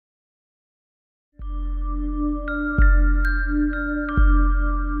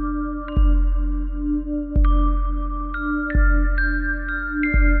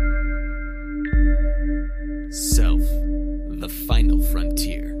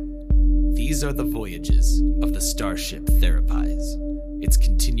These are the voyages of the starship Therapies. Its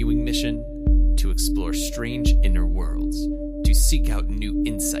continuing mission: to explore strange inner worlds, to seek out new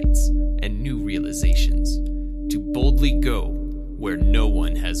insights and new realizations, to boldly go where no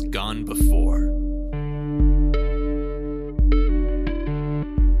one has gone before.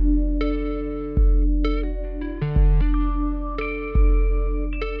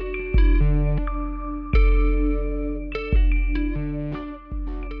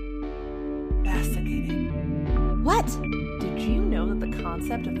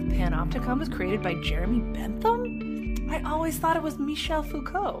 Concept of the Panopticon was created by Jeremy Bentham? I always thought it was Michel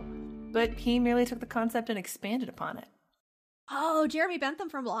Foucault, but he merely took the concept and expanded upon it. Oh, Jeremy Bentham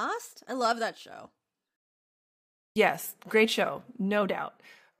from Lost? I love that show. Yes, great show, no doubt.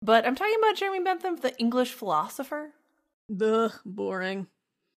 But I'm talking about Jeremy Bentham, the English philosopher. Ugh, boring.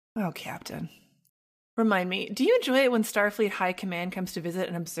 Oh, Captain. Remind me, do you enjoy it when Starfleet High Command comes to visit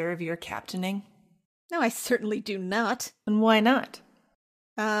and observe your captaining? No, I certainly do not. And why not?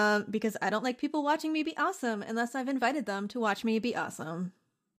 Because I don't like people watching me be awesome unless I've invited them to watch me be awesome.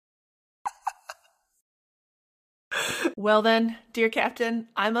 Well then, dear Captain,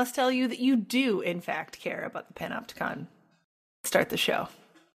 I must tell you that you do, in fact, care about the Panopticon. Start the show.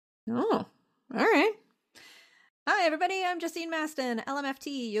 Oh, all right. Hi, everybody. I'm Justine Maston,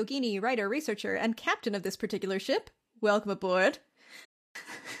 LMFT, Yogini, writer, researcher, and captain of this particular ship. Welcome aboard.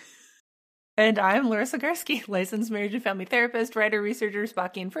 And I'm Larissa Gursky, licensed marriage and family therapist, writer, researcher,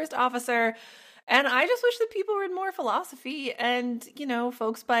 Spockian first officer. And I just wish that people read more philosophy and,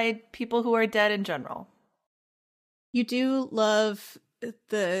 folks by people who are dead in general. You do love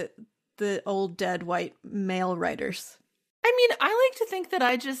the old dead white male writers. I mean, I like to think that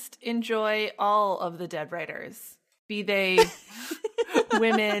I just enjoy all of the dead writers, be they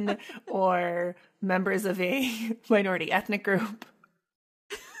women or members of a minority ethnic group.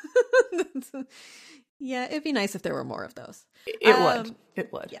 Yeah, it'd be nice if there were more of those. It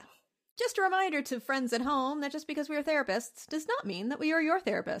would. Yeah. Just a reminder to friends at home that just because we are therapists does not mean that we are your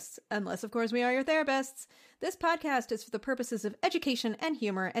therapists. Unless, of course, we are your therapists. This podcast is for the purposes of education and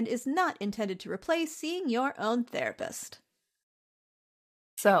humor and is not intended to replace seeing your own therapist.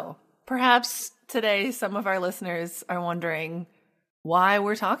 So, perhaps today some of our listeners are wondering why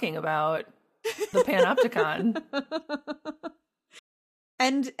we're talking about the Panopticon.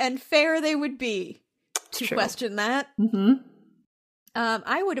 And fair they would be to question that. Mm-hmm.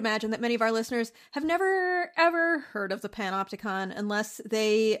 I would imagine that many of our listeners have never, ever heard of the Panopticon unless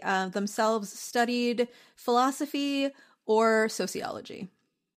they themselves studied philosophy or sociology.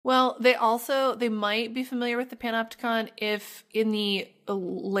 Well, they might be familiar with the Panopticon if in the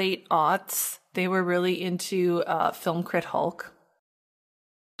late aughts they were really into Film Crit Hulk.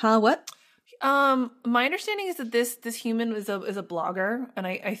 Huh, what? My understanding is that this human is a blogger, and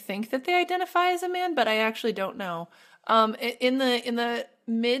I think that they identify as a man, but I actually don't know. In the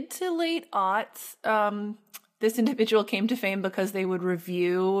mid to late aughts, this individual came to fame because they would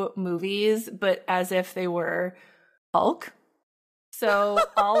review movies, but as if they were Hulk. So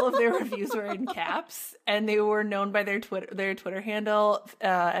all of their reviews were in caps, and they were known by their Twitter handle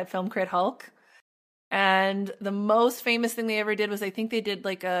at Film Crit Hulk. And the most famous thing they ever did was I think they did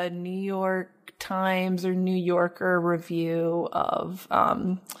like a New York Times or New Yorker review of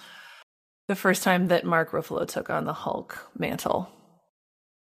the first time that Mark Ruffalo took on the Hulk mantle.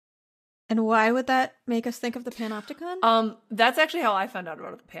 And why would that make us think of the Panopticon? That's actually how I found out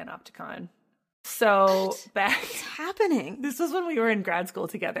about the Panopticon. So What's happening? This was when we were in grad school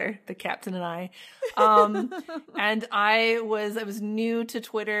together, the captain and I. And I was new to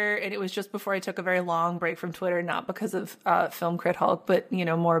Twitter, and it was just before I took a very long break from Twitter, not because of Film Crit Hulk, but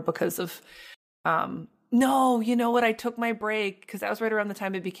more because of no, you know what? I took my break because that was right around the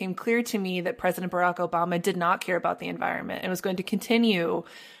time it became clear to me that President Barack Obama did not care about the environment and was going to continue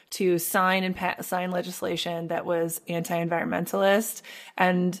to sign legislation that was anti-environmentalist,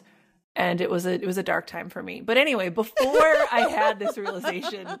 and it was a dark time for me. But anyway, before I had this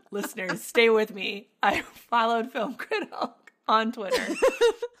realization, listeners, stay with me. I followed Film Crit Hulk on Twitter,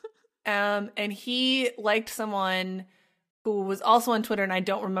 and he liked someone who was also on Twitter, and I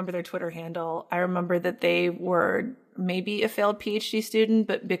don't remember their Twitter handle. I remember that they were maybe a failed PhD student,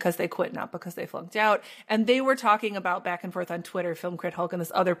 but because they quit, not because they flunked out. And they were talking about back and forth on Twitter, Film Crit Hulk and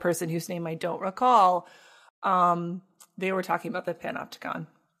this other person whose name I don't recall. They were talking about the Panopticon.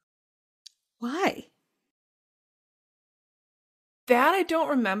 Why? That I don't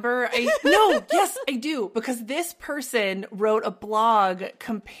remember. Yes, I do. Because this person wrote a blog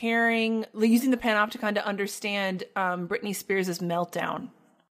using the Panopticon to understand Britney Spears' meltdown.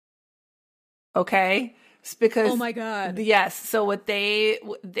 Okay? It's because, oh my God. Yes. So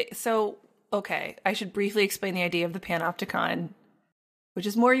so okay, I should briefly explain the idea of the Panopticon, which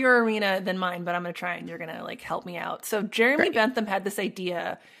is more your arena than mine, but I'm going to try and you're going to like help me out. So Jeremy Bentham had this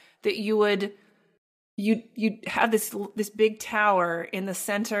idea that you'd have this big tower in the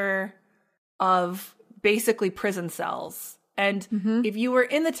center of basically prison cells. And if you were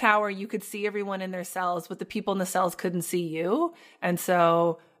in the tower, you could see everyone in their cells, but the people in the cells couldn't see you. And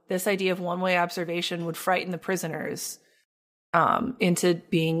so this idea of one-way observation would frighten the prisoners into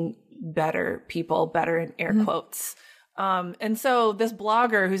being better people, better in air quotes. And so this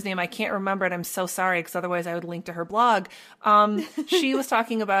blogger, whose name I can't remember, and I'm so sorry because otherwise I would link to her blog. She was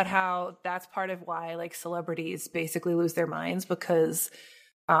talking about how that's part of why like celebrities basically lose their minds, because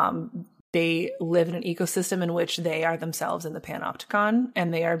they live in an ecosystem in which they are themselves in the Panopticon,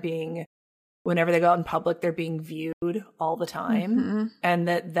 and they are being, whenever they go out in public, they're being viewed all the time, and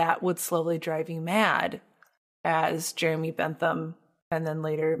that would slowly drive you mad, as Jeremy Bentham and then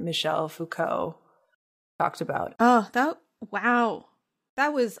later Michel Foucault talked about. Oh,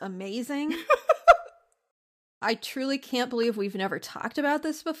 that was amazing. I truly can't believe we've never talked about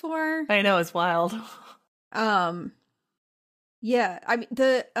this before. I know, it's wild. Yeah, I mean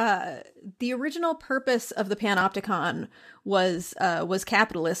the original purpose of the Panopticon was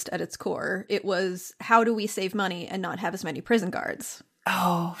capitalist at its core. It was, how do we save money and not have as many prison guards?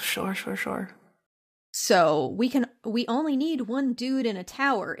 Oh, sure. So we only need one dude in a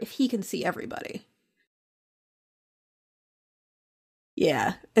tower if he can see everybody.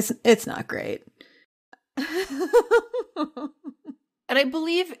 Yeah, it's not great. And I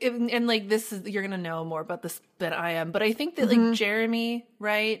believe, and like this is, you're going to know more about this than I am, but I think that like Jeremy,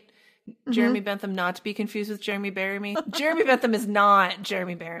 right? Jeremy Bentham, not to be confused with Jeremy Bearimy. Jeremy Bentham is not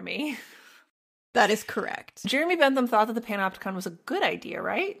Jeremy Bearimy. That is correct. Jeremy Bentham thought that the Panopticon was a good idea,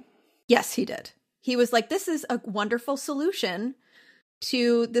 right? Yes, he did. He was like, this is a wonderful solution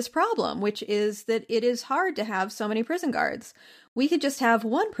to this problem, which is that it is hard to have so many prison guards. We could just have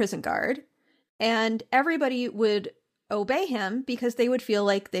one prison guard and everybody would obey him because they would feel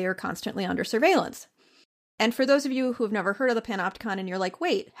like they are constantly under surveillance. And for those of you who have never heard of the Panopticon and you're like,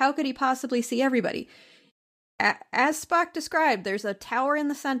 wait, how could he possibly see everybody? As Spock described, there's a tower in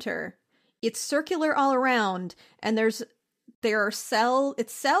the center. It's circular all around, and it's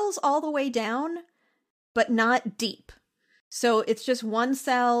cells all the way down, but not deep. So it's just one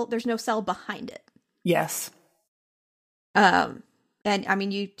cell. There's no cell behind it. Yes. And I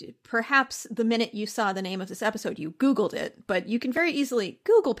mean, you perhaps the minute you saw the name of this episode, you Googled it, but you can very easily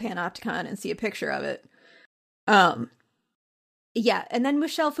Google Panopticon and see a picture of it. Yeah, and then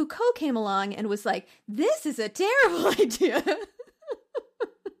Michel Foucault came along and was like, this is a terrible idea.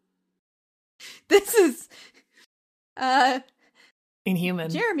 This is inhuman.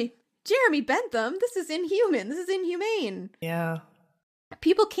 Jeremy Bentham, this is inhuman. This is inhumane. Yeah.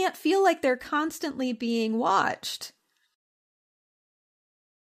 People can't feel like they're constantly being watched.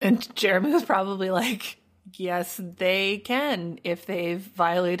 And Jeremy was probably like, yes, they can, if they've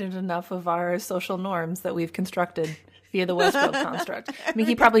violated enough of our social norms that we've constructed via the Westworld construct. I mean,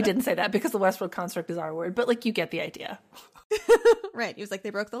 he probably didn't say that because the Westworld construct is our word, but like, you get the idea. Right. He was like,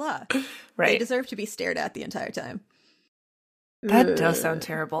 they broke the law. Right. They deserve to be stared at the entire time. That does sound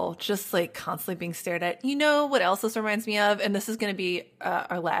terrible. Just like constantly being stared at. You know what else this reminds me of? And this is going to be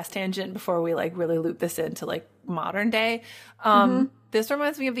our last tangent before we like really loop this into like modern day. This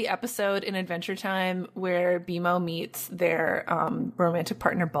reminds me of the episode in Adventure Time where BMO meets their romantic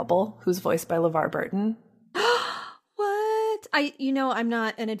partner Bubble, who's voiced by LeVar Burton. What? I'm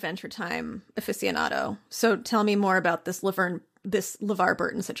not an Adventure Time aficionado. So tell me more about this LeVar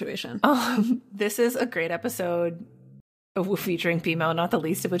Burton situation. This is a great episode featuring BMO, not the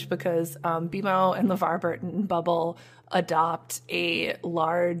least of which because BMO and LeVar Burton and Bubble adopt a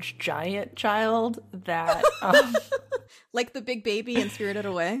large giant child that like the big baby in Spirited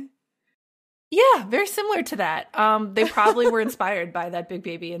Away. Yeah, very similar to that. They probably were inspired by that big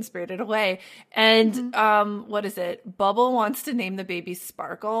baby in Spirited Away. And what is it? Bubble wants to name the baby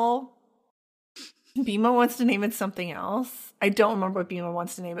Sparkle. BMO wants to name it something else. I don't remember what BMO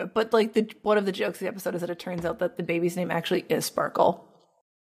wants to name it, but like one of the jokes of the episode is that it turns out that the baby's name actually is Sparkle.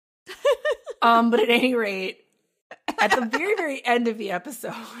 But at any rate, at the very, very end of the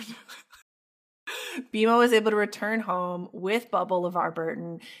episode, BMO is able to return home with Bubble, LeVar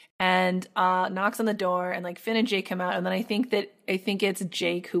Burton, and knocks on the door, and like Finn and Jake come out, and then I think it's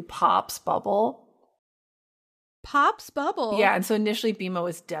Jake who pops Bubble. Pops Bubble? Yeah, and so initially BMO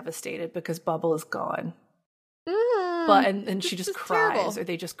is devastated because Bubble is gone. But and she just cries, terrible. or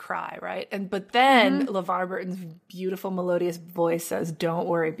they just cry, right? But then LeVar Burton's beautiful melodious voice says, "Don't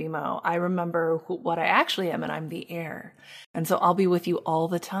worry, Bimo. I remember what I actually am, and I'm the heir. And so I'll be with you all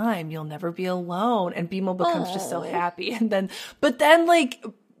the time. You'll never be alone." And Bimo becomes just so happy. But then like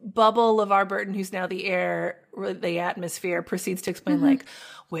Bubble LeVar Burton, who's now the heir, the atmosphere, proceeds to explain like,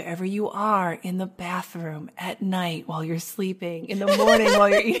 wherever you are, in the bathroom, at night while you're sleeping, in the morning while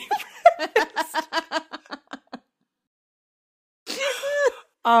you're eating breakfast.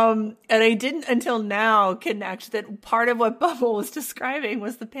 And I didn't until now connect that part of what Bubble was describing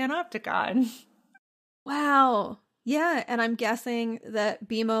was the Panopticon. Wow. Yeah, and I'm guessing that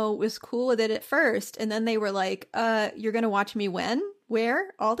BMO was cool with it at first, and then they were like, you're gonna watch me when?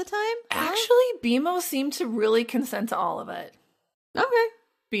 Where? All the time? Actually, BMO seemed to really consent to all of it. Okay.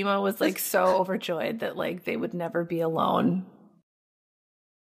 BMO was like so overjoyed that like they would never be alone.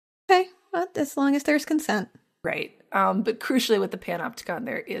 Okay, well, as long as there's consent. Right. But crucially with the Panopticon,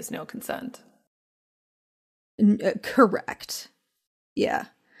 there is no consent. Correct. Yeah.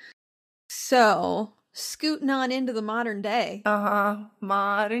 So, scooting on into the modern day.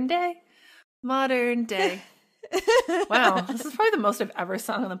 Modern day. Modern day. Wow, this is probably the most I've ever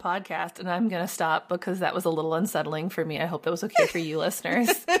sung on the podcast, and I'm going to stop because that was a little unsettling for me. I hope that was okay for you listeners.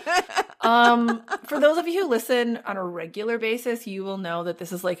 For those of you who listen on a regular basis, you will know that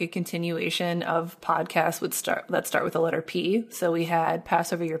this is like a continuation of podcasts that start with the letter P. So we had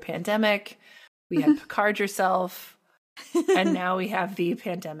Pass Over Your Pandemic, we had Picard Yourself, and now we have the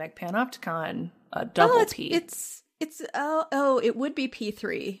Pandemic Panopticon, double P. It would be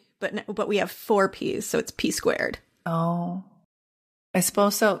P3. But we have 4 P's, so it's P squared. Oh, I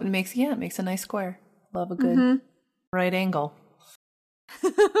suppose so. It makes a nice square. Love a good right angle.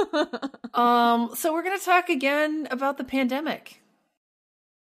 So we're gonna talk again about the pandemic.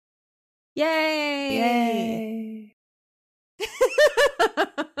 Yay!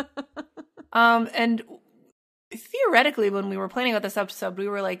 And theoretically, when we were planning out this episode, we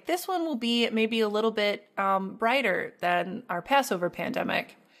were like, this one will be maybe a little bit brighter than our Passover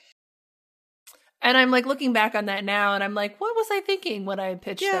pandemic. And I'm like looking back on that now, and I'm like, what was I thinking when I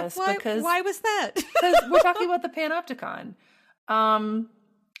pitched this? Why was that? Because we're talking about the Panopticon.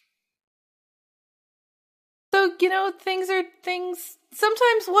 So, things.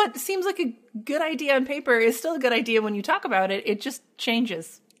 Sometimes what seems like a good idea on paper is still a good idea when you talk about it. It just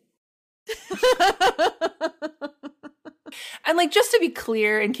changes. And like, just to be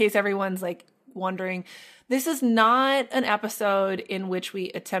clear, in case everyone's like wondering, this is not an episode in which we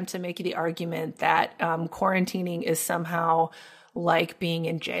attempt to make the argument that quarantining is somehow like being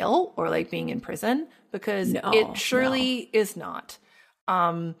in jail or like being in prison, because it surely is not.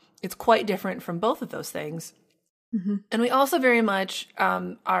 It's quite different from both of those things. Mm-hmm. And we also very much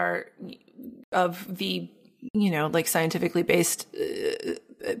are of the, like scientifically based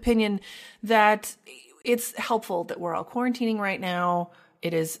opinion that it's helpful that we're all quarantining right now.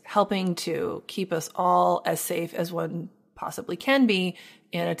 It is helping to keep us all as safe as one possibly can be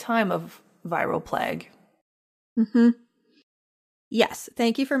in a time of viral plague. Mm-hmm. Yes,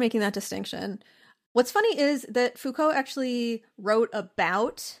 thank you for making that distinction. What's funny is that Foucault actually wrote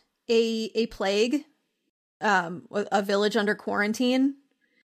about a plague, a village under quarantine,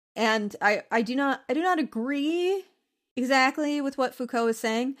 and I do not agree exactly with what Foucault is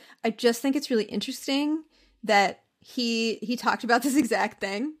saying. I just think it's really interesting that he talked about this exact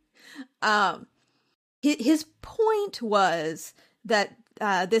thing. His point was that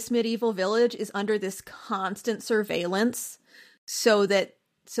this medieval village is under this constant surveillance so that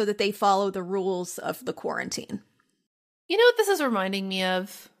they follow the rules of the quarantine. You know what this is reminding me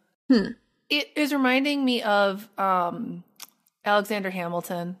of? It is reminding me of Alexander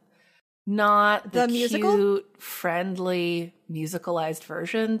Hamilton. Not the musical? Cute, friendly, musicalized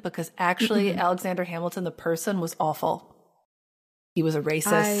version, because actually Alexander Hamilton, the person, was awful. He was a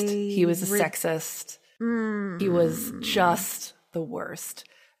racist. He was a sexist. He was just the worst.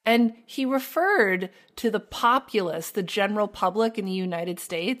 And he referred to the populace, the general public in the United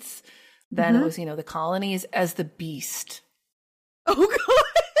States, then it was, the colonies, as the beast. Oh,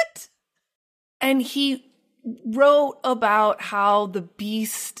 God! And he wrote about how the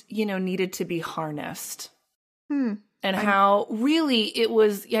beast, needed to be harnessed. And how really it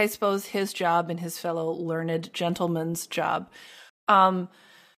was, I suppose, his job and his fellow learned gentleman's job to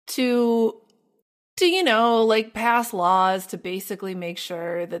pass laws to basically make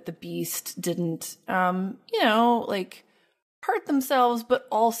sure that the beast didn't, hurt themselves, but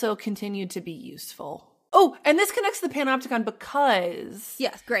also continued to be useful. Oh, and this connects to the Panopticon because...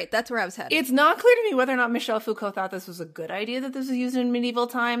 Yes, great. That's where I was headed. It's not clear to me whether or not Michel Foucault thought this was a good idea that this was used in medieval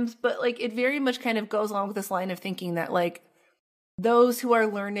times, but, like, it very much kind of goes along with this line of thinking that, like, those who are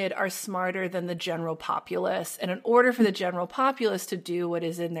learned are smarter than the general populace. And in order for the general populace to do what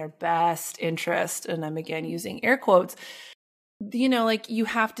is in their best interest, and I'm again using air quotes, you know, like, you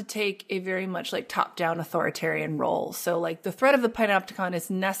have to take a very much like top-down authoritarian role. So, like, the threat of the Panopticon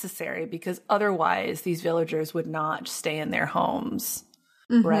is necessary because otherwise these villagers would not stay in their homes,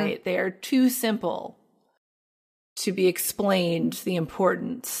 right? They are too simple to be explained the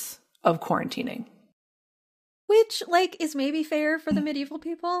importance of quarantining. Which, like, is maybe fair for the medieval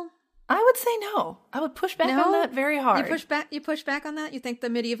people? I would say no. I would push back on that very hard. You push back on that? You think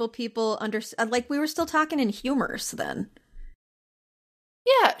the medieval people like, we were still talking in humors then.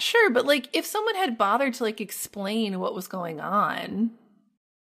 Yeah, sure, but, like, if someone had bothered to, like, explain what was going on,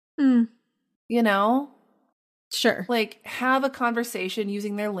 you know? Sure. Like, have a conversation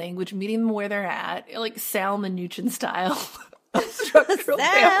using their language, meeting them where they're at, like, Sal Minuchin style. Structural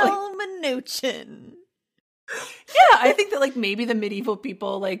Sal Minuchin. Yeah, I think that, like, maybe the medieval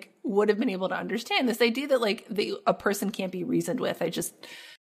people, like, would have been able to understand this idea that, like, a person can't be reasoned with.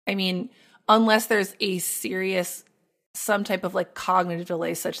 I mean, unless there's a serious... some type of, like, cognitive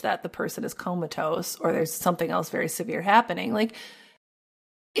delay such that the person is comatose or there's something else very severe happening. Like,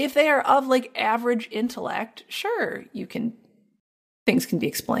 if they are of, like, average intellect, sure, things can be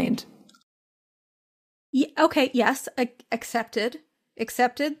explained. Yeah, okay, yes, accepted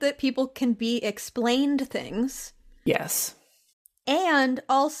that people can be explained things. Yes. And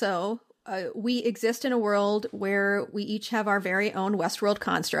also, we exist in a world where we each have our very own Westworld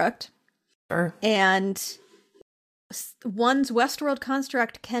construct. Sure. And one's Westworld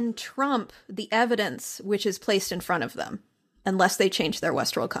construct can trump the evidence which is placed in front of them, unless they change their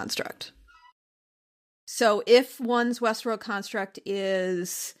Westworld construct. So if one's Westworld construct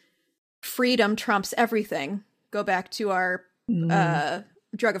is freedom trumps everything, go back to our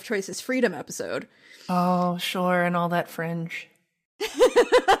Drug of Choice is Freedom episode. Oh, sure, and all that fringe.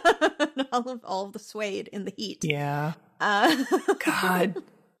 all of the suede in the heat. Yeah. God.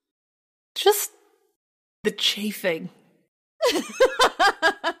 Just... the chafing. And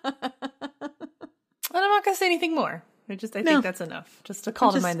I'm not going to say anything more. I think that's enough. Just to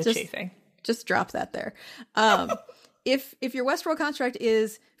call to mind the chafing. Just drop that there. If your Westworld construct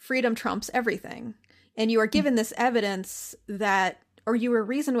is freedom trumps everything, and you are given this evidence that, or you were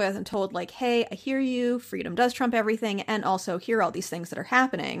reasoned with and told, like, hey, I hear you, freedom does trump everything, and also here are all these things that are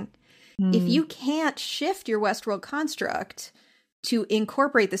happening. If you can't shift your Westworld construct to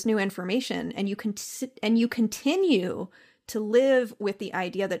incorporate this new information, and you continue to live with the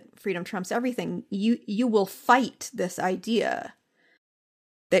idea that freedom trumps everything, you will fight this idea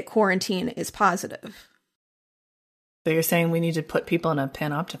that quarantine is positive. So you're saying we need to put people in a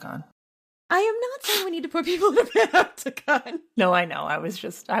panopticon? I am not saying we need to put people in a panopticon. No, I know. I was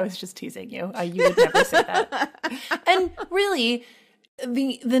just teasing you. You would never say that. And really,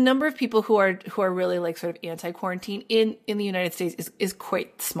 the number of people who are really, like, sort of anti-quarantine in the United States is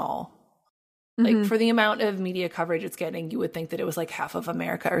quite small. Like, for the amount of media coverage it's getting, you would think that it was like half of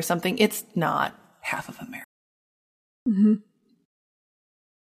America or something. It's not half of America.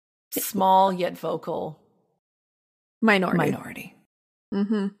 Small yet vocal minority.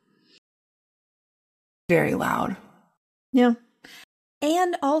 Very loud. Yeah.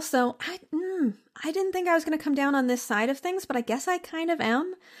 And also, I didn't think I was going to come down on this side of things, but I guess I kind of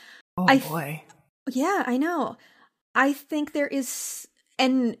am. Oh, boy. Yeah, I know. I think there is,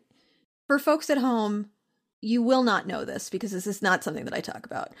 and for folks at home, you will not know this because this is not something that I talk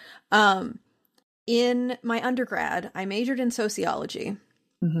about. In my undergrad, I majored in sociology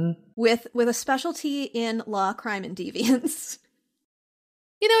with a specialty in law, crime, and deviance.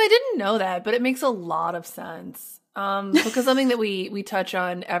 You know, I didn't know that, but it makes a lot of sense. Because something that we touch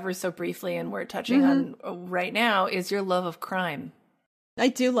on ever so briefly, and we're touching on right now, is your love of crime. I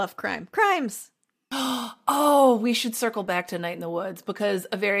do love crime. Crimes! Oh, we should circle back to Night in the Woods, because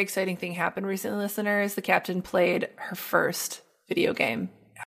a very exciting thing happened recently, listeners. The captain played her first video game.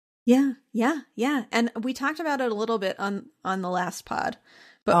 Yeah. And we talked about it a little bit on the last pod.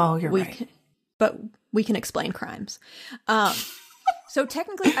 But you're right. But we can explain crimes. So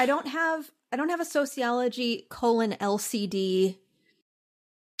technically, I don't have a sociology (LCD)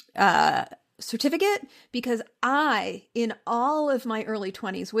 certificate, because I, in all of my early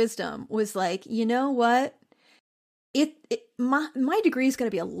 20s wisdom, was like, you know what? My degree is going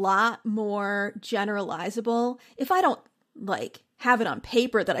to be a lot more generalizable if I don't, like, have it on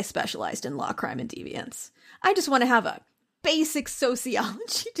paper that I specialized in law, crime, and deviance. I just want to have a basic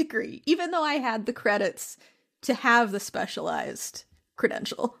sociology degree, even though I had the credits to have the specialized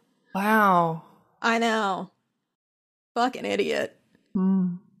credential. Wow. I know. Fucking idiot.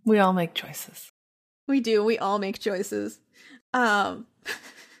 We all make choices. We do. We all make choices. But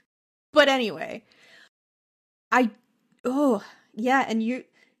anyway, and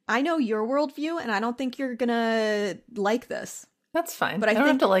I know your worldview, and I don't think you're gonna like this. That's fine. But I don't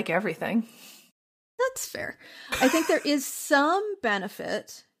think have to like everything. That's fair. I think there is some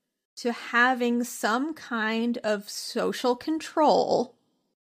benefit to having some kind of social control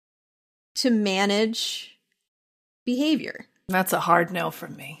to manage behavior. That's a hard no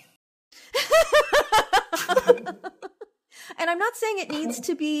from me. And I'm not saying it needs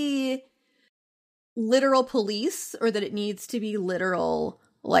to be literal police or that it needs to be literal,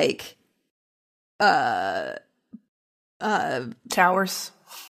 like, towers.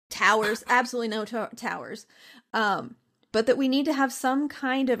 Towers. Absolutely no towers. But that we need to have some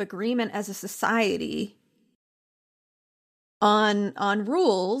kind of agreement as a society on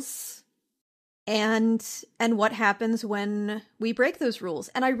rules and what happens when we break those rules.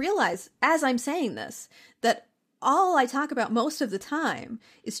 And I realize, as I'm saying this, that all I talk about most of the time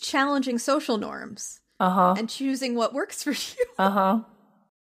is challenging social norms and choosing what works for you.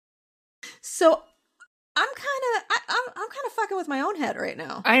 So I'm kind of fucking with my own head right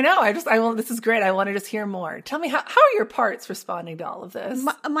now. I know. This is great. I want to just hear more. Tell me, how are your parts responding to all of this?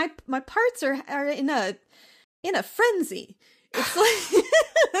 My parts are in a frenzy. It's like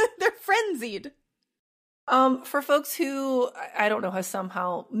they're frenzied. For folks who, I don't know, has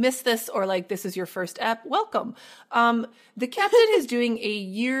somehow missed this or like this is your first ep, welcome. The captain is doing a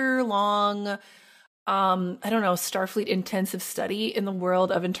year-long, Starfleet intensive study in the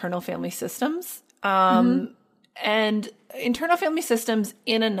world of internal family systems. And internal family systems,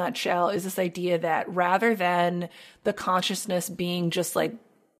 in a nutshell, is this idea that rather than the consciousness being just like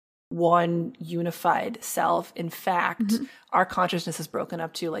one unified self, in fact, our consciousness is broken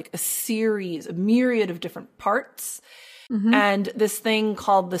up to like a myriad of different parts. And this thing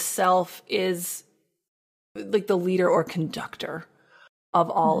called the self is like the leader or conductor of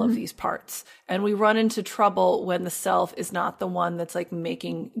all of these parts. And we run into trouble when the self is not the one that's like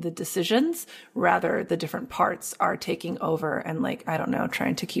making the decisions. Rather, the different parts are taking over and like, I don't know,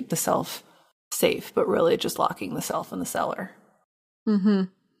 trying to keep the self safe, but really just locking the self in the cellar.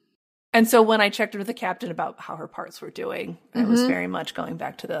 And so when I checked with the captain about how her parts were doing, I was very much going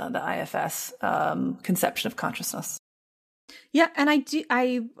back to the IFS conception of consciousness. Yeah, and I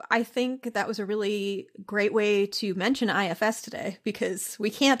think that was a really great way to mention IFS today, because we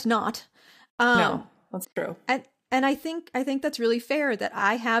can't not. No, that's true. And I think that's really fair that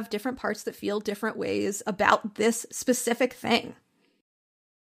I have different parts that feel different ways about this specific thing.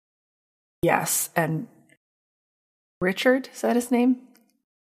 Yes, and Richard, is that his name?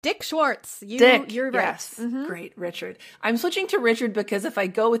 Dick Schwartz. You're right. Yes. Great, Richard. I'm switching to Richard because if I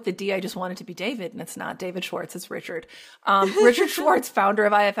go with the D, I just want it to be David, and it's not David Schwartz, it's Richard. Richard Schwartz, founder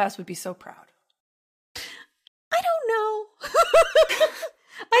of IFS, would be so proud. I don't know.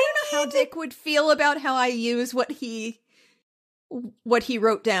 I don't know how Dick would feel about how I use what he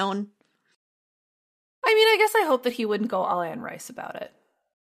wrote down. I mean, I guess I hope that he wouldn't go all Anne Rice about it.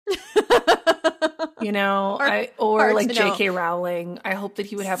 You know, or like J.K. Rowling. I hope that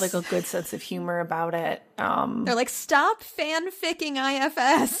he would have like a good sense of humor about it. They're like, stop fanficking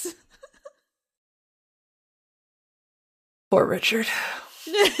IFS. Poor Richard.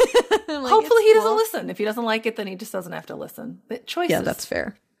 Like, hopefully he doesn't listen. If he doesn't like it, then he just doesn't have to listen. Choices. Yeah, that's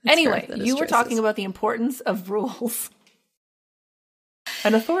fair. Anyway, you were talking about the importance of rules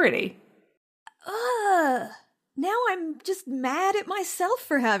and authority. Now I'm just mad at myself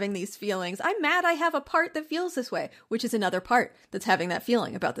for having these feelings. I'm mad I have a part that feels this way, which is another part that's having that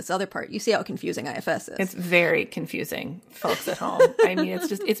feeling about this other part. You see how confusing IFS is. It's very confusing, folks at home. I mean,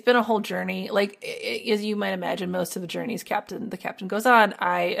 it's been a whole journey. Like, as you might imagine, most of the journeys the captain goes on,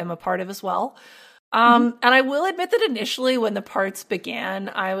 I am a part of as well. And I will admit that initially when the parts began,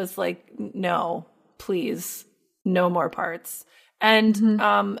 I was like, no, please, no more parts. And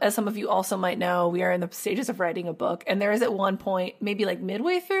as some of you also might know, we are in the stages of writing a book. And there is at one point, maybe like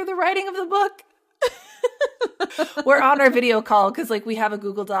midway through the writing of the book, we're on our video call because like we have a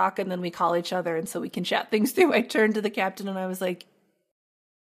Google Doc and then we call each other and so we can chat things through. I turned to the captain and I was like,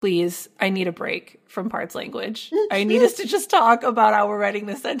 please, I need a break from parts language. I need us to just talk about how we're writing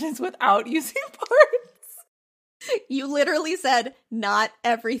this sentence without using parts. You literally said, not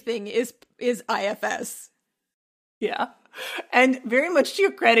everything is IFS. Yeah. And very much to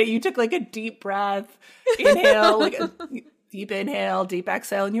your credit, you took like a deep breath, inhale, like a deep inhale, deep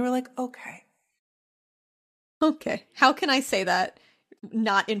exhale, and you were like, okay. Okay. How can I say that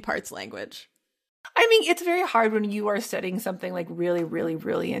not in parts language? I mean, it's very hard when you are studying something like really, really,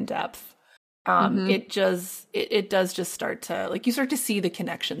 really in depth. It does just start to, like, you start to see the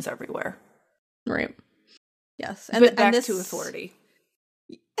connections everywhere. Right. Yes. But back to authority.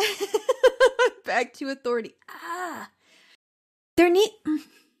 Back to authority. There needs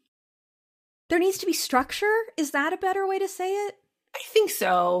to be structure. Is that a better way to say it? I think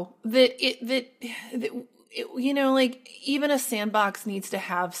so. That you know, like, even a sandbox needs to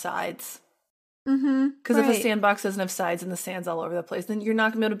have sides. Because if a sandbox doesn't have sides and the sand's all over the place, then you're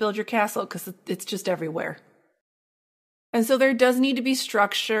not going to be able to build your castle because it's just everywhere. And so there does need to be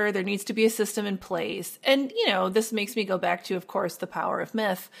structure. There needs to be a system in place. And, you know, this makes me go back to, of course, the power of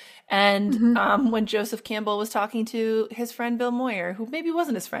myth. And when Joseph Campbell was talking to his friend Bill Moyer, who maybe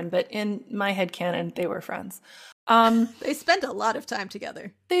wasn't his friend, but in my headcanon, they were friends. They spent a lot of time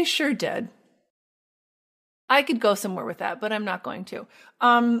together. They sure did. I could go somewhere with that, but I'm not going to.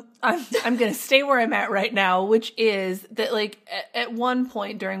 I'm going to stay where I'm at right now, which is that, like, at one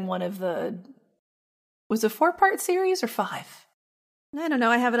point during one of the, was it a 4-part series or 5? I don't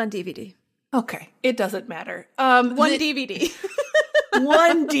know. I have it on DVD. Okay, it doesn't matter. One DVD.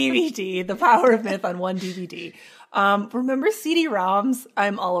 One DVD. The Power of Myth on one DVD. Remember CD-ROMs?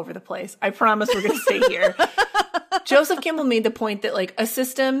 I'm all over the place. I promise we're going to stay here. Joseph Campbell made the point that, like, a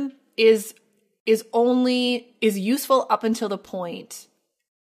system is useful up until the point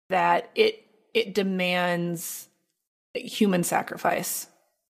that it demands human sacrifice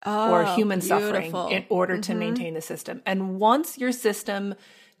or human suffering in order to maintain the system. And once your system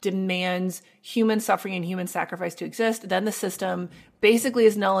demands human suffering and human sacrifice to exist, then the system basically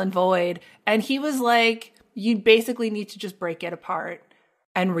is null and void. And he was like, you basically need to just break it apart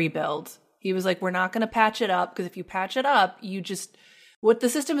and rebuild. He was like, we're not going to patch it up, because if you patch it up, what the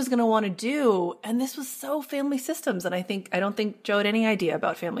system is going to want to do, and this was so Family Systems, and I don't think Joe had any idea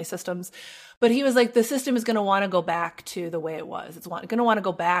about Family Systems, but he was like, the system is going to want to go back to the way it was. It's going to want to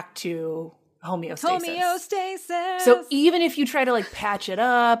go back to homeostasis. So even if you try to, like, patch it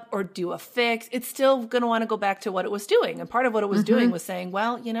up or do a fix, it's still going to want to go back to what it was doing. And part of what it was doing was saying,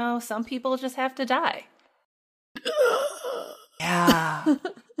 well, you know, some people just have to die. Yeah.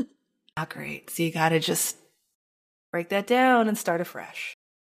 Not great. So you got to just break that down and start afresh.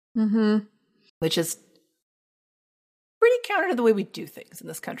 Which is pretty counter to the way we do things in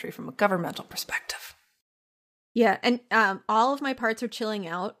this country from a governmental perspective. Yeah, and all of my parts are chilling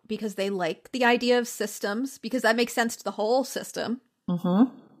out because they like the idea of systems, because that makes sense to the whole system.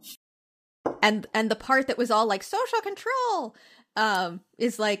 And the part that was all like social control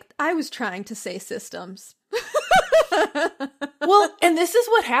is like, I was trying to say systems. Well, and this is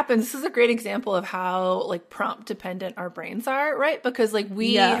what happens. This is a great example of how, like, prompt dependent our brains are, right? Because, like,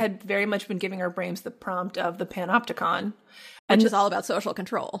 we had very much been giving our brains the prompt of the Panopticon. Which is all about social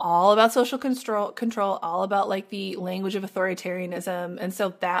control. All about social control, all about, like, the language of authoritarianism. And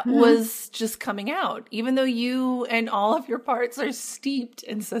so that was just coming out, even though you and all of your parts are steeped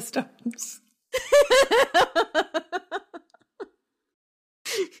in systems.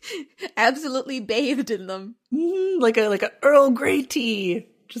 Absolutely bathed in them. Like a Earl Grey tea.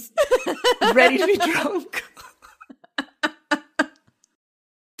 Just ready to be drunk.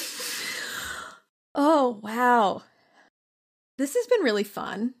 Oh, wow. This has been really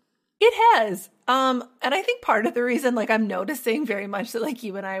fun. It has. And I think part of the reason, like, I'm noticing very much that, like,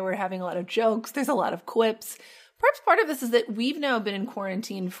 you and I were having a lot of jokes. There's a lot of quips. Perhaps part of this is that we've now been in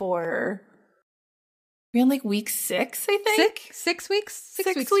quarantine for, we're on, like, week 6, I think. 6 weeks?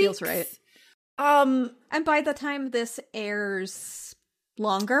 6 weeks feels right. And by the time this airs,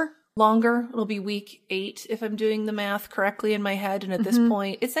 longer. It'll be week 8 if I'm doing the math correctly in my head. And at this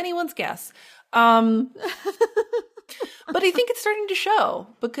point, it's anyone's guess. But I think it's starting to show,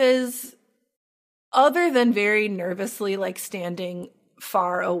 because other than very nervously, like, standing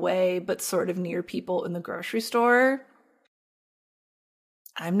far away but sort of near people in the grocery store,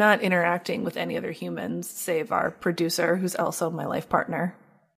 I'm not interacting with any other humans save our producer, who's also my life partner.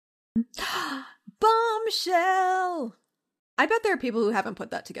 Bombshell! I bet there are people who haven't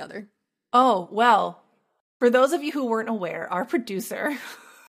put that together. Oh, well, for those of you who weren't aware, our producer,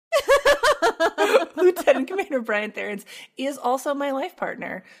 Lieutenant Commander Brian Therens, is also my life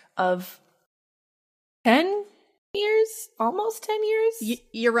partner of 10 years, almost 10 years.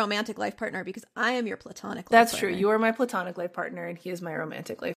 Your romantic life partner, because I am your platonic life That's partner. true. You are my platonic life partner, and he is my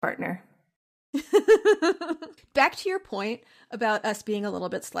romantic life partner. Back to your point about us being a little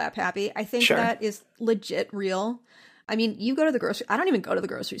bit slap happy, I think that is legit real. I mean, you go to the grocery, I don't even go to the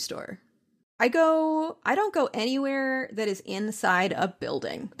grocery store. I don't go anywhere that is inside a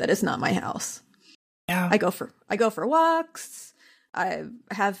building that is not my house. Yeah. I go for walks. I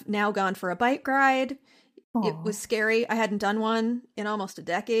have now gone for a bike ride. Aww. It was scary. I hadn't done one in almost a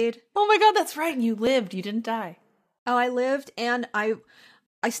decade. Oh my God, that's right. You lived. You didn't die. Oh, I lived, and I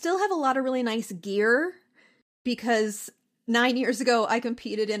still have a lot of really nice gear because 9 years ago I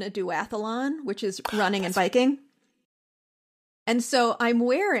competed in a duathlon, which is running and biking. And so I'm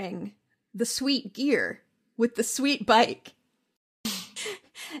wearing the sweet gear with the sweet bike.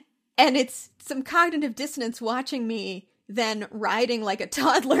 And it's some cognitive dissonance watching me then riding like a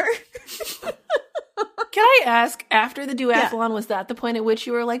toddler. Can I ask, after the duathlon, was that the point at which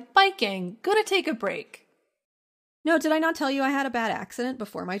you were like, biking, gonna take a break? No, did I not tell you I had a bad accident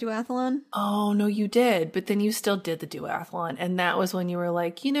before my duathlon? Oh, no, you did. But then you still did the duathlon. And that was when you were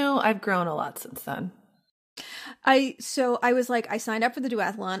like, I've grown a lot since then. So I was like, I signed up for the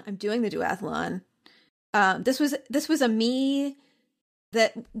duathlon. I'm doing the duathlon. This was a me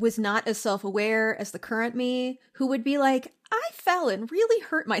that was not as self-aware as the current me, who would be like, I fell and really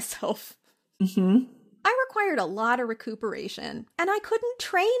hurt myself. Mm-hmm. I required a lot of recuperation, and I couldn't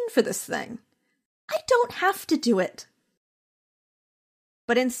train for this thing. I don't have to do it.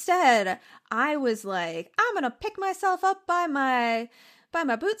 But instead, I was like, I'm gonna pick myself up by my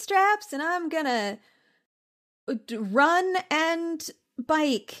bootstraps, and I'm gonna run and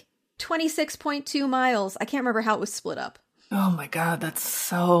bike 26.2 miles. I can't remember how it was split up. Oh my God, that's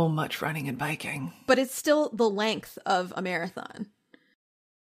so much running and biking. But it's still the length of a marathon.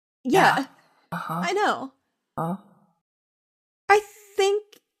 Yeah. Uh-huh. I know. Huh? I think.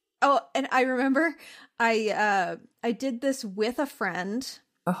 Oh, and I remember I did this with a friend.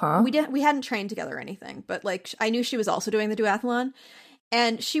 Uh-huh. We hadn't trained together or anything, but like I knew she was also doing the duathlon,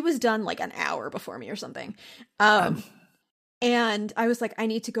 and she was done like an hour before me or something. And I was like, I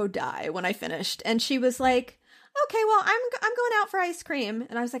need to go die when I finished, and she was like, okay, well, I'm going out for ice cream,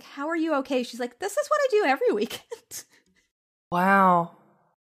 and I was like, how are you okay? She's like, this is what I do every weekend. Wow.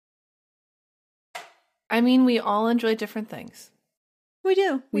 I mean, we all enjoy different things. We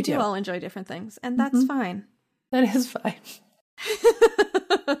do. We do all enjoy different things, and that's fine. That is fine.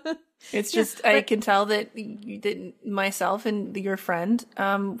 It's just, I can tell that myself and your friend,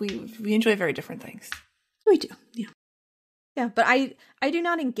 we enjoy very different things. We do, yeah. Yeah, but I do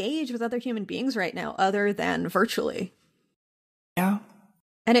not engage with other human beings right now other than virtually. Yeah.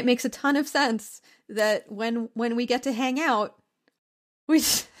 And it makes a ton of sense that when we get to hang out, we're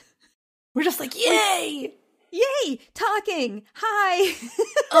just like, yay! Yay! Talking! Hi!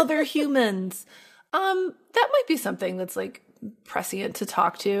 Other humans. That might be something that's like prescient to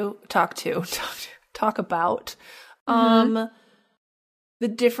talk about. The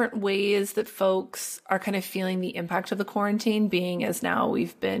different ways that folks are kind of feeling the impact of the quarantine, being as now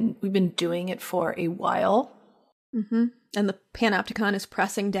we've been doing it for a while. Mm-hmm. And the Panopticon is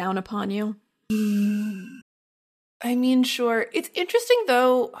pressing down upon you. I mean, sure. It's interesting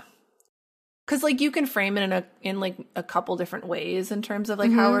though, because like you can frame it in like a couple different ways in terms of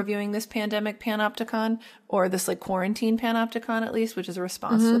like how we're viewing this pandemic Panopticon, or this like quarantine Panopticon at least, which is a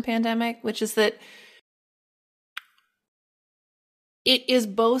response to the pandemic, which is that it is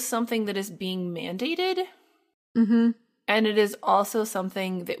both something that is being mandated, and it is also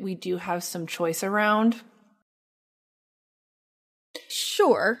something that we do have some choice around.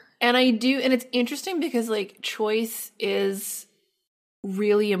 Sure. And it's interesting because like choice is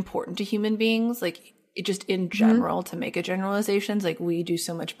really important to human beings, like it just in general, to make a generalizations, like we do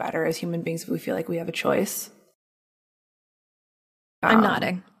so much better as human beings if we feel like we have a choice. I'm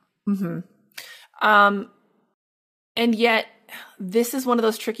nodding. And yet this is one of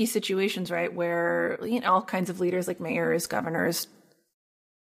those tricky situations, right, where all kinds of leaders like mayors, governors,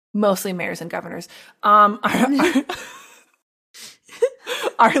 mostly mayors and governors, are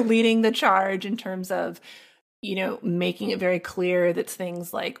leading the charge in terms of making it very clear that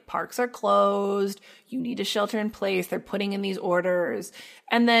things like parks are closed, you need to shelter in place, they're putting in these orders.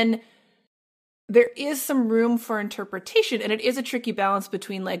 And then there is some room for interpretation, and it is a tricky balance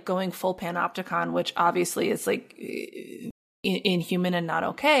between like going full Panopticon, which obviously is like inhuman and not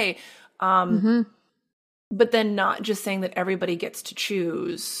okay. But then not just saying that everybody gets to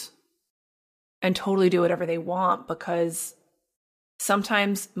choose and totally do whatever they want, because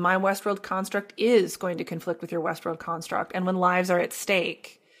sometimes my Westworld construct is going to conflict with your Westworld construct. And when lives are at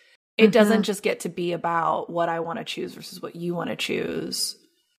stake, it doesn't just get to be about what I want to choose versus what you want to choose.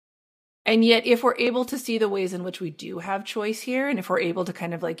 And yet, if we're able to see the ways in which we do have choice here, and if we're able to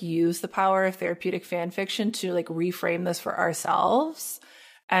kind of like use the power of therapeutic fan fiction to like reframe this for ourselves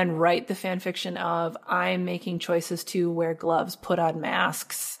and write the fan fiction of I'm making choices to wear gloves, put on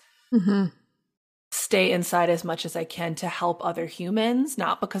masks, stay inside as much as I can to help other humans,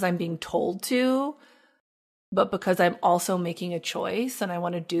 not because I'm being told to, but because I'm also making a choice and I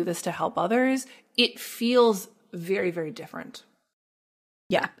want to do this to help others, it feels very, very different.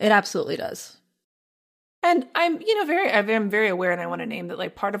 Yeah, it absolutely does. And I'm very aware, and I want to name that,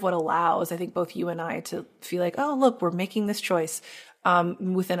 like, part of what allows, I think, both you and I to feel like, oh, look, we're making this choice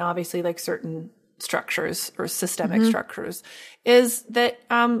within obviously like certain structures or systemic structures, is that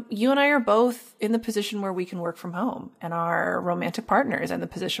you and I are both in the position where we can work from home, and our romantic partners in the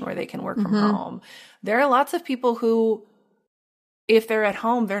position where they can work from home. There are lots of people who, if they're at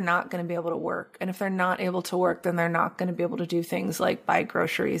home, they're not going to be able to work. And if they're not able to work, then they're not going to be able to do things like buy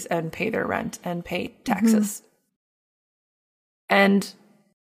groceries and pay their rent and pay taxes. And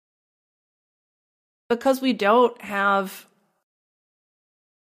because we don't have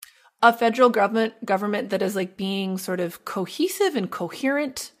a federal government that is like being sort of cohesive and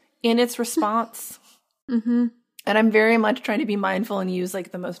coherent in its response. And I'm very much trying to be mindful and use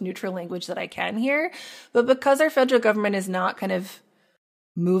like the most neutral language that I can here. But because our federal government is not kind of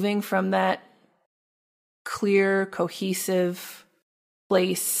moving from that clear, cohesive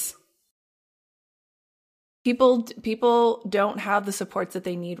place, people don't have the supports that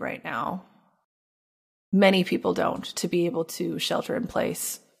they need right now. Many people don't, to be able to shelter in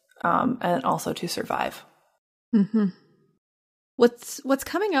place and also to survive. What's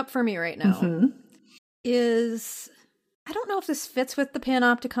coming up for me right now is, I don't know if this fits with the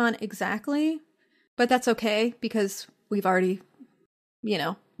Panopticon exactly, but that's okay because we've already,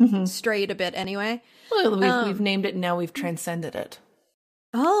 strayed a bit anyway. Well, we've named it and now we've transcended it.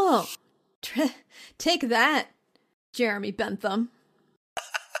 Oh, take that, Jeremy Bentham.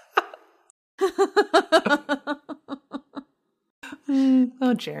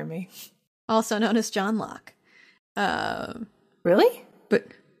 Oh, Jeremy. Also known as John Locke. Really? But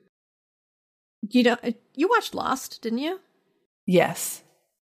you watched Lost, didn't you? Yes.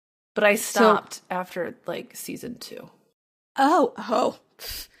 But I stopped after like season 2. Oh.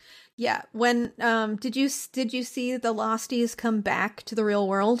 Yeah. When did you see the Losties come back to the real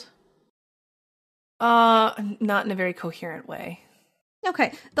world? Not in a very coherent way.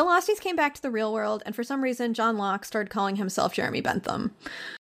 Okay. The Losties came back to the real world, and for some reason John Locke started calling himself Jeremy Bentham.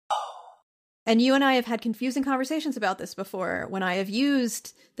 And you and I have had confusing conversations about this before when I have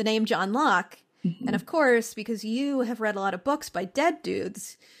used the name John Locke. And of course, because you have read a lot of books by dead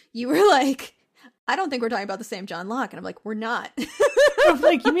dudes, you were like, I don't think we're talking about the same John Locke. And I'm like, we're not. I'm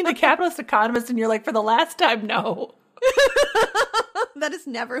like, you mean the capitalist economist? And you're like, for the last time, no. That is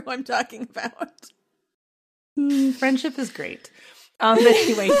never who I'm talking about. Friendship is great. But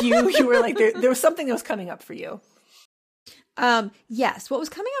anyway, you were like, there was something that was coming up for you. Yes, what was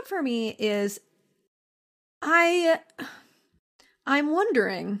coming up for me is I'm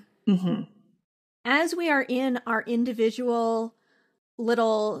wondering, as we are in our individual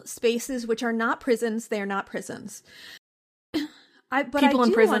little spaces, which are not prisons, they are not prisons. People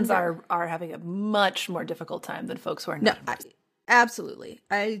in prisons are having a much more difficult time than folks who are not. No, absolutely.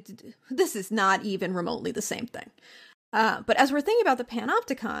 This is not even remotely the same thing. But as we're thinking about the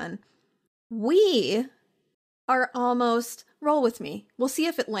Panopticon, we are almost, roll with me. We'll see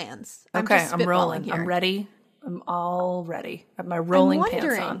if it lands. Okay, I'm rolling. Here. I'm ready. I'm all ready. I have my rolling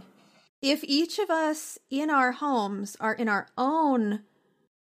pants on. If each of us in our homes are in our own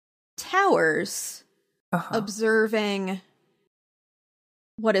towers, observing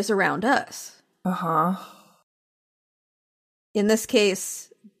what is around us. In this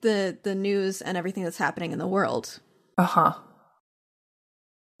case, the news and everything that's happening in the world.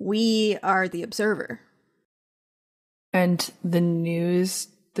 We are the observer. And the news,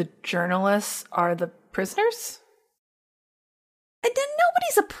 the journalists are the prisoners? And then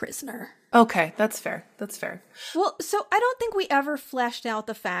nobody's a prisoner. Okay, that's fair. That's fair. Well, so I don't think we ever fleshed out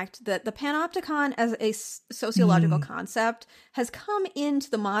the fact that the Panopticon as a sociological concept has come into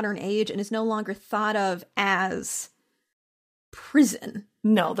the modern age and is no longer thought of as prison.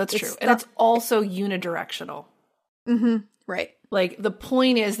 No, that's true. And it's also unidirectional. Right. Like, the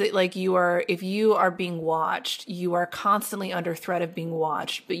point is that, like, if you are being watched, you are constantly under threat of being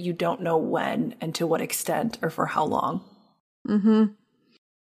watched, but you don't know when and to what extent or for how long.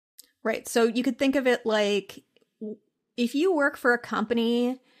 Right. So you could think of it like, if you work for a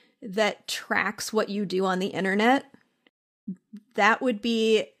company that tracks what you do on the internet, that would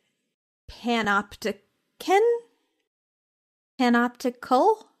be panoptical?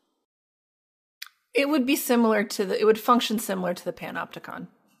 It would be it would function similar to the Panopticon.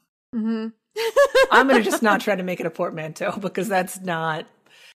 I'm going to just not try to make it a portmanteau because that's not,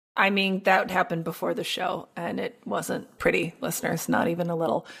 I mean, that happened before the show and it wasn't pretty, listeners, not even a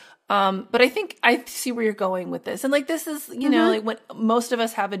little. But I think I see where you're going with this. And like, this is, like when most of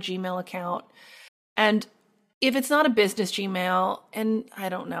us have a Gmail account, and if it's not a business Gmail, and I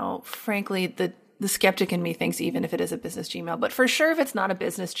don't know, frankly, the skeptic in me thinks even if it is a business Gmail, but for sure if it's not a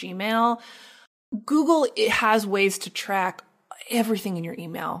business Gmail, Google, it has ways to track everything in your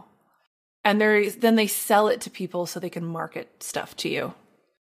email. And then they sell it to people so they can market stuff to you.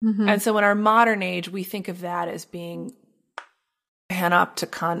 Mm-hmm. And so in our modern age, we think of that as being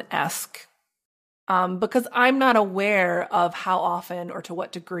panopticon-esque. Because I'm not aware of how often or to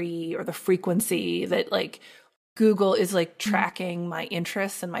what degree or the frequency that like Google is like tracking my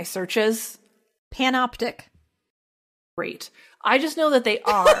interests and my searches. Panoptic. Great. I just know that they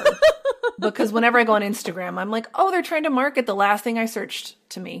are because whenever I go on Instagram, I'm like, oh, they're trying to market the last thing I searched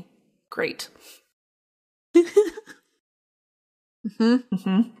to me. Great. Mm-hmm.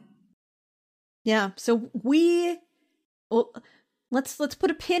 Mm-hmm. Yeah. So let's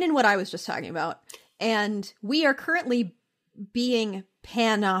put a pin in what I was just talking about. And we are currently being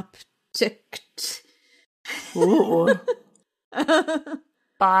panopticked. Ooh.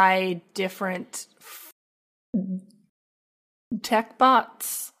 By different tech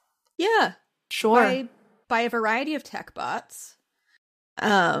bots. Yeah. Sure. By a variety of tech bots.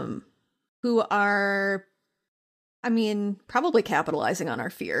 Who are, I mean, probably capitalizing on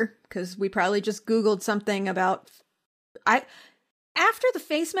our fear, because we probably just Googled something about after the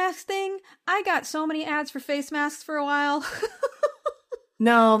face mask thing, I got so many ads for face masks for a while.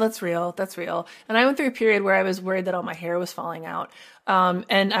 No, that's real. That's real. And I went through a period where I was worried that all my hair was falling out.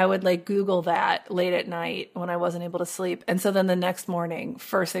 And I would like Google that late at night when I wasn't able to sleep. And so then the next morning,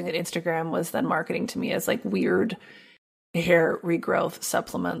 first thing that Instagram was then marketing to me as like weird hair regrowth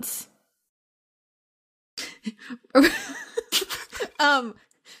supplements.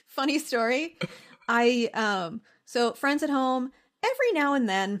 Funny story. So friends at home, every now and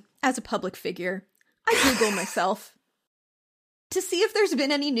then, as a public figure, I Google myself to see if there's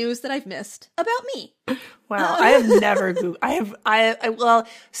been any news that I've missed about me. Wow, I have never Googled. Well,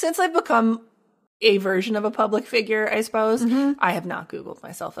 since I've become a version of a public figure, I suppose, I have not Googled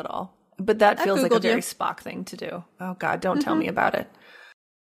myself at all. But that feels like a very Spock thing to do. Oh God, don't tell me about it.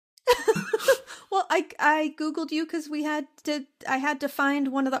 Well, I Googled you because I had to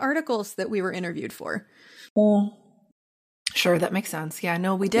find one of the articles that we were interviewed for. Sure, that makes sense. Yeah,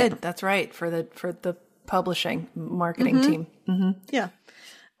 no, we did. Yeah. That's right, for the publishing marketing team. Mm-hmm. Yeah.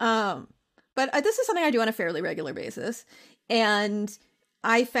 But this is something I do on a fairly regular basis. And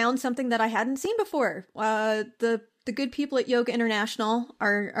I found something that I hadn't seen before. The good people at Yoga International,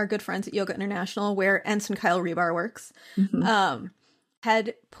 our good friends at Yoga International, where Ensign Kyle Rebar works,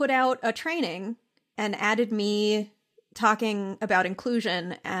 had put out a training and added me talking about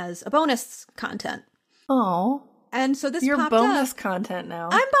inclusion as a bonus content. Oh. And so this You're popped bonus up. Content now.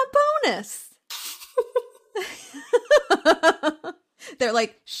 I'm a bonus. They're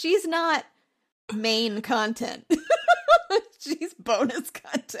like, she's not main content. She's bonus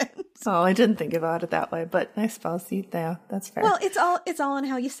content. Oh, I didn't think about it that way, but I suppose yeah, that's fair. Well, it's all in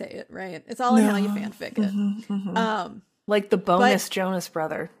how you say it, right? It's all in how you fanfic it. Like the bonus Jonas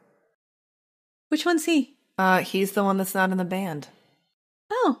brother. Which one's he? He's the one that's not in the band.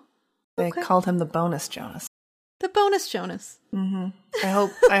 Oh, okay. They called him the bonus Jonas. The bonus Jonas. Mm-hmm. I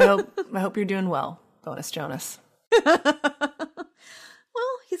hope you're doing well, bonus Jonas. Well,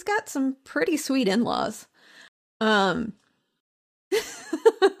 he's got some pretty sweet in-laws. But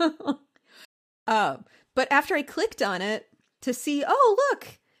after I clicked on it to see, oh, look,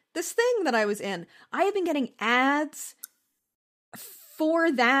 this thing that I was in, I have been getting ads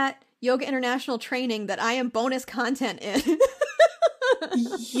for that Yoga International training that I am bonus content in.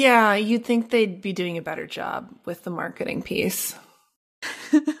 Yeah, you'd think they'd be doing a better job with the marketing piece.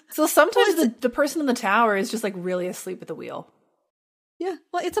 So sometimes the person in the tower is just like really asleep at the wheel. Yeah,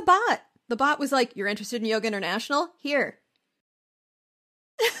 well, it's a bot. The bot was like, you're interested in Yoga International? Here.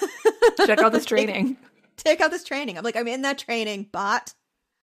 Check out this training. Check out this training. I'm like, I'm in that training, bot.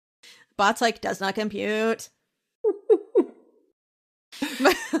 Bot's like, does not compute.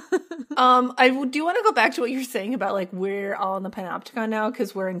 I do want to go back to what you're saying about like we're all in the Panopticon now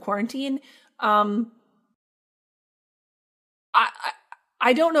because we're in quarantine.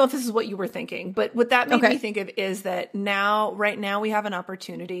 I don't know if this is what you were thinking, but what that made me think of is that right now we have an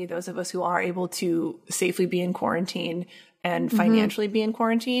opportunity, those of us who are able to safely be in quarantine and financially be in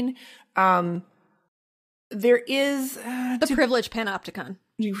quarantine. There is the privileged Panopticon.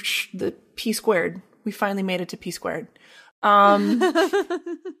 The P squared. We finally made it to P squared.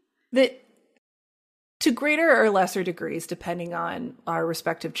 That to greater or lesser degrees, depending on our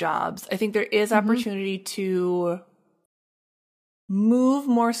respective jobs, I think there is opportunity to move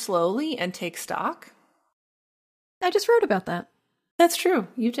more slowly and take stock. I just wrote about that. That's true.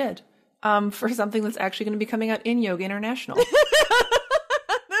 You did. for something that's actually going to be coming out in Yoga International.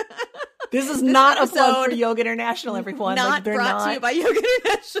 This is not a plug for Yoga International, everyone. Not brought to you by Yoga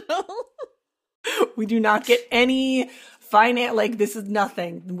International. We do not get any finance. Like, this is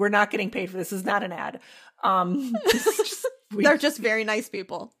nothing. We're not getting paid for this. This is not an ad. They're just very nice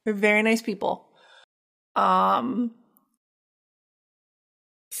people. They're very nice people.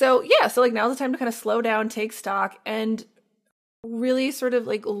 So like now's the time to kind of slow down, take stock, and really sort of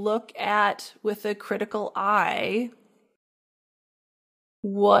like look at with a critical eye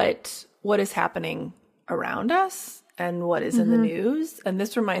what is happening around us and what is in the news. And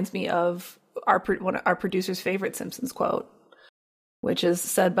this reminds me of our producer's favorite Simpsons quote, which is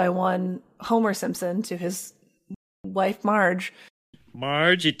said by one Homer Simpson to his wife Marge.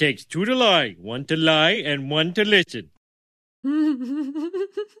 Marge, it takes two to lie, one to lie and one to listen.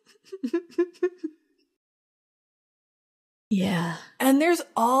 Yeah. And there's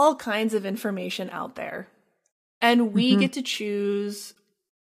all kinds of information out there. And we get to choose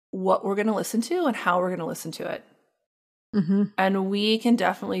what we're going to listen to and how we're going to listen to it. And we can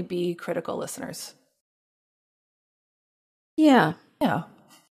definitely be critical listeners. Yeah. Yeah.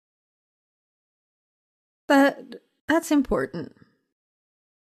 That's important.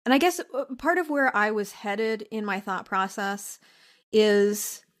 And I guess part of where I was headed in my thought process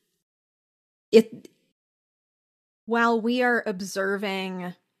is while we are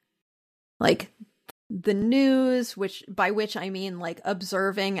observing like the news, by which I mean like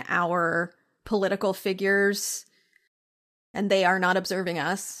observing our political figures, and they are not observing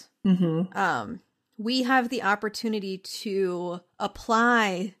us. We have the opportunity to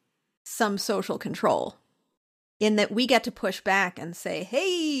apply some social control in that we get to push back and say,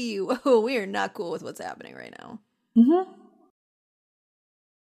 hey, whoa, we are not cool with what's happening right now.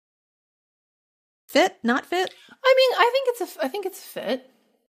 Fit? Not fit? I mean, I think it's fit.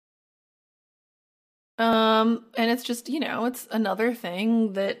 And it's just, it's another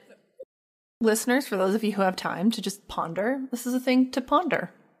thing that listeners, for those of you who have time to just ponder, this is a thing to ponder.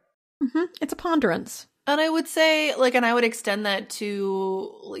 It's a ponderance. And I would say, and I would extend that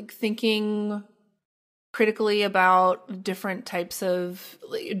to, thinking critically about different types of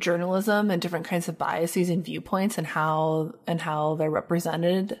journalism and different kinds of biases and viewpoints and how they're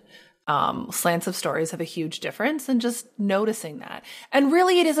represented. Slants of stories have a huge difference, and just noticing that. And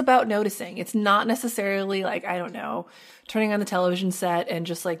really it is about noticing. It's not necessarily I don't know, turning on the television set and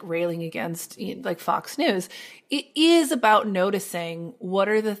just railing against Fox News. It is about noticing what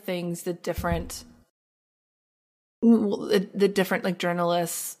are the things that different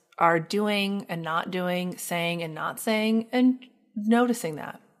journalists are doing and not doing, saying and not saying, and noticing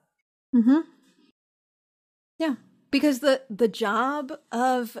that. Yeah. Because the job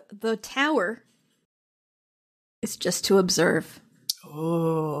of the tower is just to observe.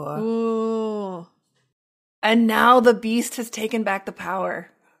 Oh. And now the beast has taken back the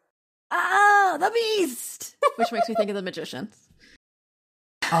power. Ah, the beast! Which makes me think of the magicians.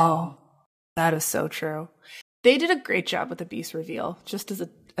 Oh, that is so true. They did a great job with the beast reveal, just as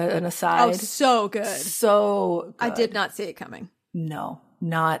an aside. Oh, so good. So good. I did not see it coming. No.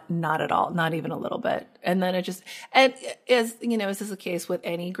 Not at all. Not even a little bit. And then and as is this the case with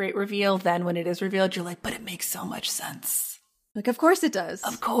any great reveal? Then when it is revealed, you're like, but it makes so much sense. Of course it does.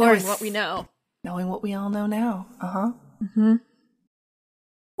 Of course. Knowing what we know. Knowing what we all know now.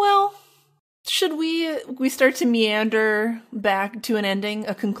 Well, should we start to meander back to an ending,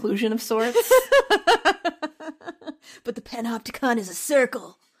 a conclusion of sorts? But the Panopticon is a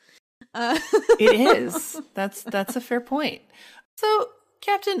circle. It is. That's a fair point. So,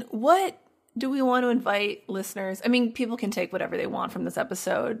 Captain, what do we want to invite listeners? I mean, people can take whatever they want from this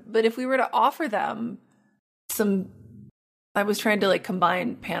episode, but if we were to offer them I was trying to like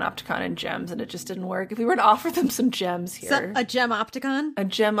Panopticon and gems, and it just didn't work. If we were to offer them some gems here. A Gemopticon? A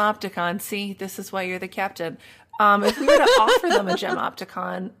Gemopticon. See, this is why you're the captain. If we were to offer them a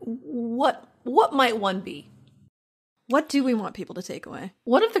Gemopticon, what might one be? What do we want people to take away?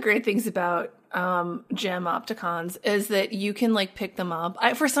 One of the great things about Gemopticons is that you can like pick them up.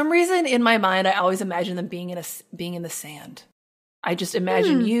 For some reason, in my mind, I always imagine them being in the sand. I just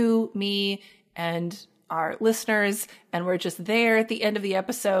imagine you, me, and our listeners, and we're just there at the end of the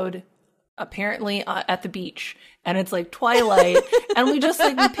episode, apparently at the beach, and it's like twilight, and we just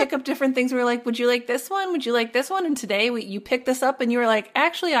we pick up different things. We're like, would you like this one? Would you like this one? And today you picked this up, and you were like,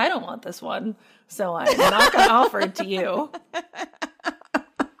 actually, I don't want this one, so I'm not going to offer it to you.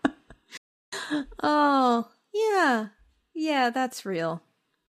 Oh, yeah, that's real.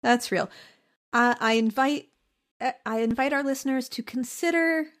 That's real. I invite our listeners to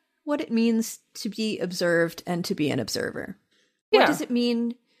consider what it means to be observed and to be an observer. What does it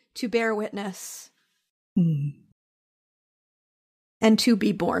mean to bear witness, and to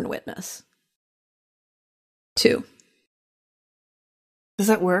be born witness. 2. Does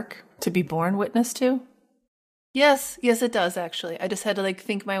that work? To be born witness to? Yes, it does, actually. I just had to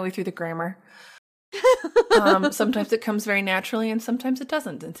think my way through the grammar. Sometimes it comes very naturally and sometimes it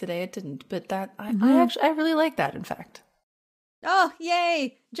doesn't, and today it didn't. But that I really like that, in fact. Oh,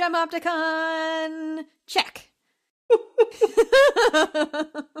 yay! Gemopticon! Check.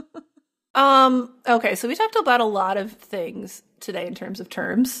 Okay, so we talked about a lot of things today in terms of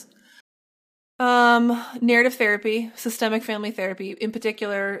terms. Narrative therapy, systemic family therapy, in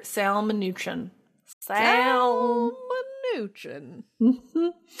particular, Sal Minuchin. Sal Minuchin.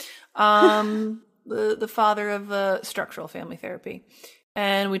 The father of structural family therapy.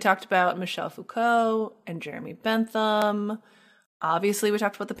 And we talked about Michel Foucault and Jeremy Bentham. Obviously, we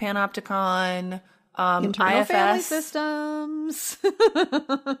talked about the Panopticon, Internal IFS. family systems.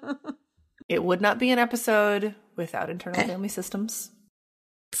 It would not be an episode without internal family systems.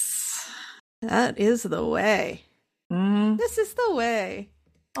 That is the way. This is the way.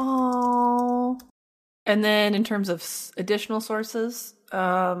 Oh. And then in terms of additional sources,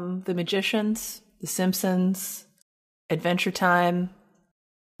 The Magicians, The Simpsons, Adventure Time,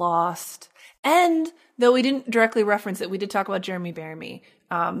 Lost, and though we didn't directly reference it, we did talk about Jeremy Bearimy.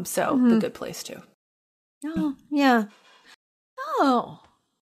 The Good Place too. Oh, yeah. Oh.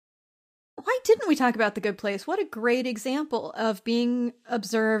 Why didn't we talk about The Good Place? What a great example of being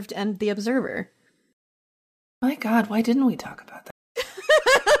observed and the observer. My God, why didn't we talk about that?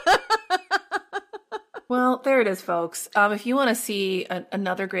 Well, there it is, folks. If you want to see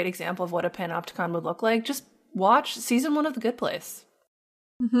another great example of what a Panopticon would look like, just watch season 1 of The Good Place.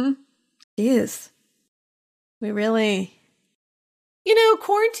 Jeez. We really...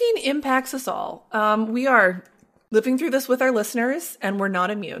 quarantine impacts us all. We are living through this with our listeners, and we're not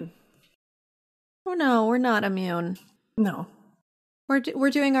immune. Oh, no, we're not immune. No. We're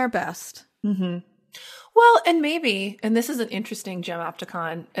doing our best. Well, and maybe, and this is an interesting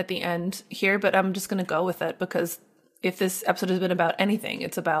Gemopticon at the end here, but I'm just going to go with it because if this episode has been about anything,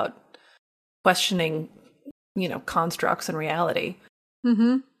 it's about questioning, constructs and reality.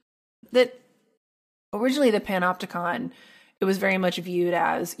 That originally the Panopticon, it was very much viewed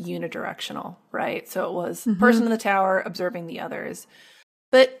as unidirectional, right? So it was person in the tower observing the others.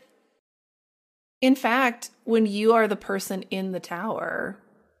 But in fact, when you are the person in the tower,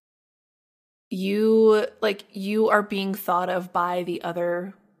 you are being thought of by the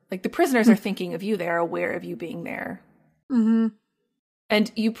other, the prisoners are thinking of you, they're aware of you being there. And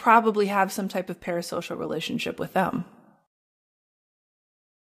you probably have some type of parasocial relationship with them.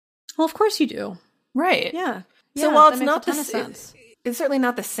 Well, of course you do. Right. Yeah. So while it's not it's certainly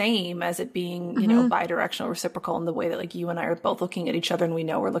not the same as it being, bidirectional, reciprocal in the way that you and I are both looking at each other and we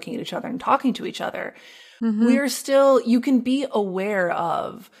know we're looking at each other and talking to each other. We're still, you can be aware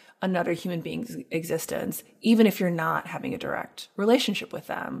of another human being's existence, even if you're not having a direct relationship with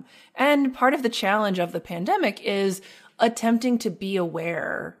them. And part of the challenge of the pandemic is attempting to be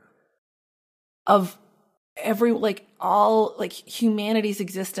aware of all humanity's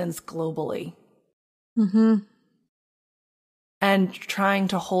existence globally. And trying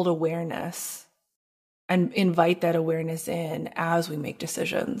to hold awareness and invite that awareness in as we make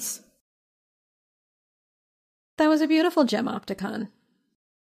decisions. That was a beautiful Gemopticon.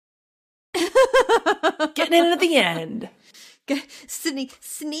 Getting in at the end.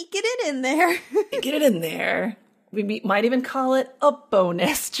 Sneaking it in there. Get it in there. We might even call it a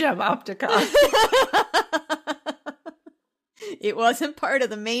bonus Gemopticon. It wasn't part of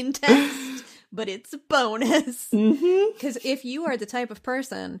the main text, but it's a bonus. Because if you are the type of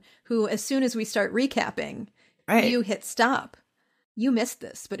person who, as soon as we start recapping, you hit stop, you missed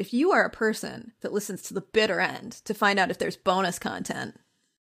this. But if you are a person that listens to the bitter end to find out if there's bonus content,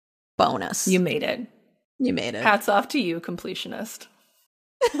 bonus. You made it. You made it. Hats off to you, completionist.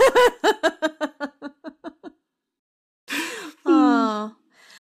 Oh,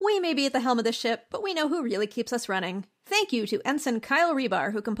 we may be at the helm of the ship, but we know who really keeps us running. Thank you to Ensign Kyle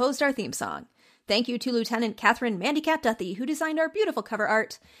Rebar, who composed our theme song. Thank you to Lieutenant Catherine Mandycat Duthie, who designed our beautiful cover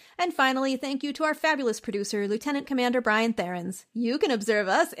art. And finally, thank you to our fabulous producer, Lieutenant Commander Brian Therens. You can observe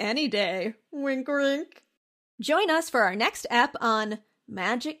us any day. Wink, wink. Join us for our next ep on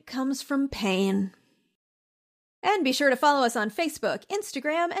Magic Comes from Pain. And be sure to follow us on Facebook,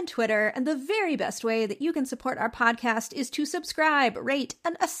 Instagram, and Twitter. And the very best way that you can support our podcast is to subscribe, rate,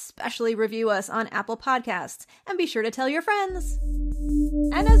 and especially review us on Apple Podcasts. And be sure to tell your friends.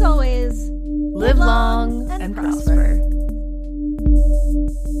 And as always, live long and prosper.